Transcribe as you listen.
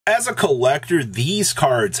As a collector, these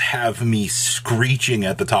cards have me screeching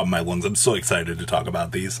at the top of my lungs. I'm so excited to talk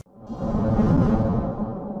about these.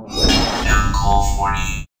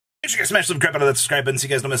 Make sure you guys smash the crap out of that subscribe button so you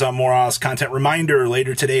guys don't miss out on more awesome content. Reminder,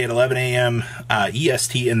 later today at 11 a.m.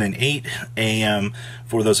 EST and then 8 a.m.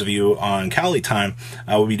 for those of you on Cali time,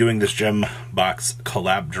 we'll be doing this gem box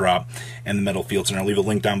collab drop and the metal fields, and I'll leave a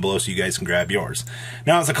link down below so you guys can grab yours.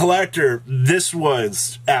 Now, as a collector, this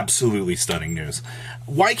was absolutely stunning news.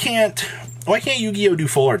 Why can't Yu-Gi-Oh! Do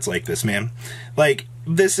full arts like this, man? Like,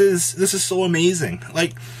 this is so amazing.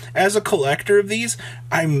 Like, as a collector of these,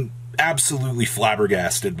 I'm absolutely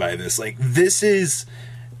flabbergasted by this. Like, this is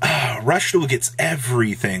Rush Duel gets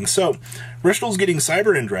everything. So Rush Duel's getting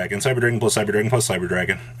Cyber and Dragon, Cyber Dragon plus Cyber Dragon plus Cyber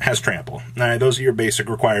Dragon, has Trample. Alright, those are your basic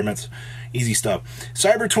requirements. Easy stuff.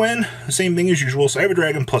 Cyber Twin, same thing as usual, Cyber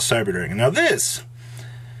Dragon plus Cyber Dragon. Now this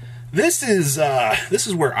is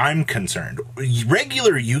where I'm concerned.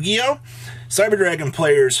 Regular Yu-Gi-Oh! Cyber Dragon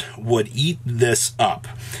players would eat this up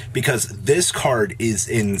because this card is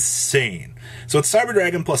insane. So it's Cyber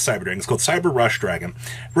Dragon plus Cyber Dragon. It's called Cyber Rush Dragon.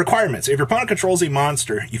 Requirements. If your opponent controls a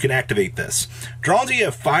monster, you can activate this. Draw until you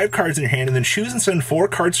have 5 cards in your hand, and then choose and send 4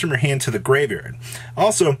 cards from your hand to the graveyard.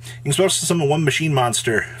 Also, you can special summon 1 machine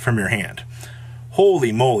monster from your hand.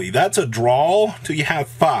 Holy moly, that's a draw till you have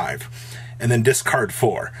 5, and then discard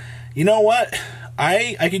 4. You know what?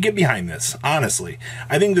 I could get behind this, honestly.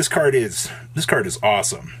 I think this card is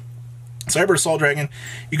awesome. Cyber Assault Dragon.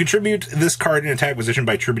 You contribute this card in attack position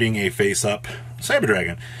by attributing a face-up Cyber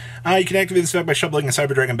Dragon. You can activate this effect by shuffling a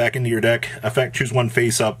Cyber Dragon back into your deck. Effect, choose 1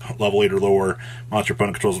 face-up, level 8 or lower. Monster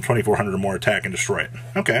opponent controls with 2400 or more attack and destroy it.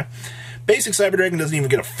 Okay. Basic Cyber Dragon doesn't even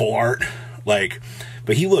get a full art. Like,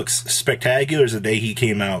 but he looks spectacular as the day he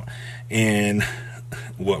came out in,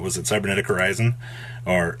 what was it, Cybernetic Horizon?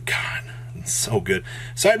 Or, God, it's so good.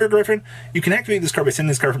 Cyber Griffin, you can activate this card by sending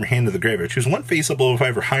this card from your hand to the graveyard. Choose 1 face-up level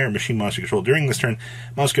 5 or higher machine monster control. During this turn,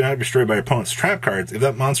 monster cannot be destroyed by your opponent's trap cards. If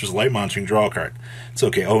that monster is a light monster, you can draw a card. It's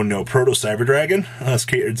okay. Oh no, Proto Cyber Dragon. This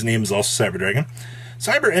card's name is also Cyber Dragon.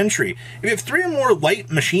 Cyber Entry. If you have 3 or more light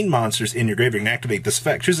machine monsters in your graveyard, you can activate this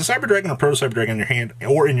effect. Choose a Cyber Dragon or Proto Cyber Dragon in your hand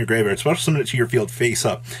or in your graveyard. Special summon it to your field face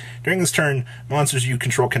up. During this turn, monsters you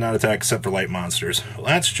control cannot attack except for light monsters. Well,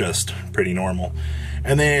 that's just pretty normal.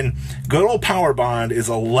 And then, good old Power Bond is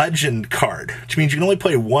a legend card, which means you can only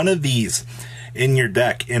play 1 of these in your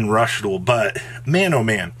deck in Rush Duel. But, man oh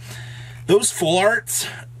man, those full arts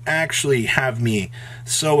actually have me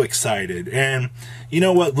so excited. And you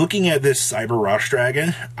know what, looking at this Cyber Rush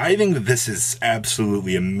Dragon, I think that this is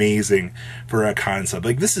absolutely amazing for a concept.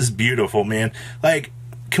 Like, this is beautiful, man. Like,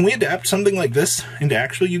 can we adapt something like this into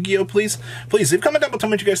actual Yu-Gi-Oh, please? Please, leave a comment down below, tell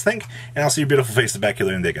me what you guys think, and I'll see your beautiful face back here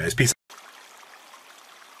later in the day, guys. Peace.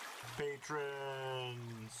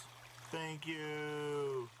 Patrons, thank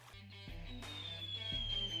you.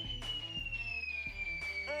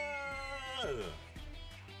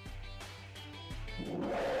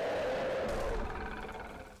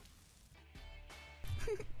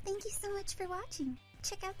 Thank you so much for watching.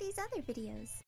 Check out these other videos.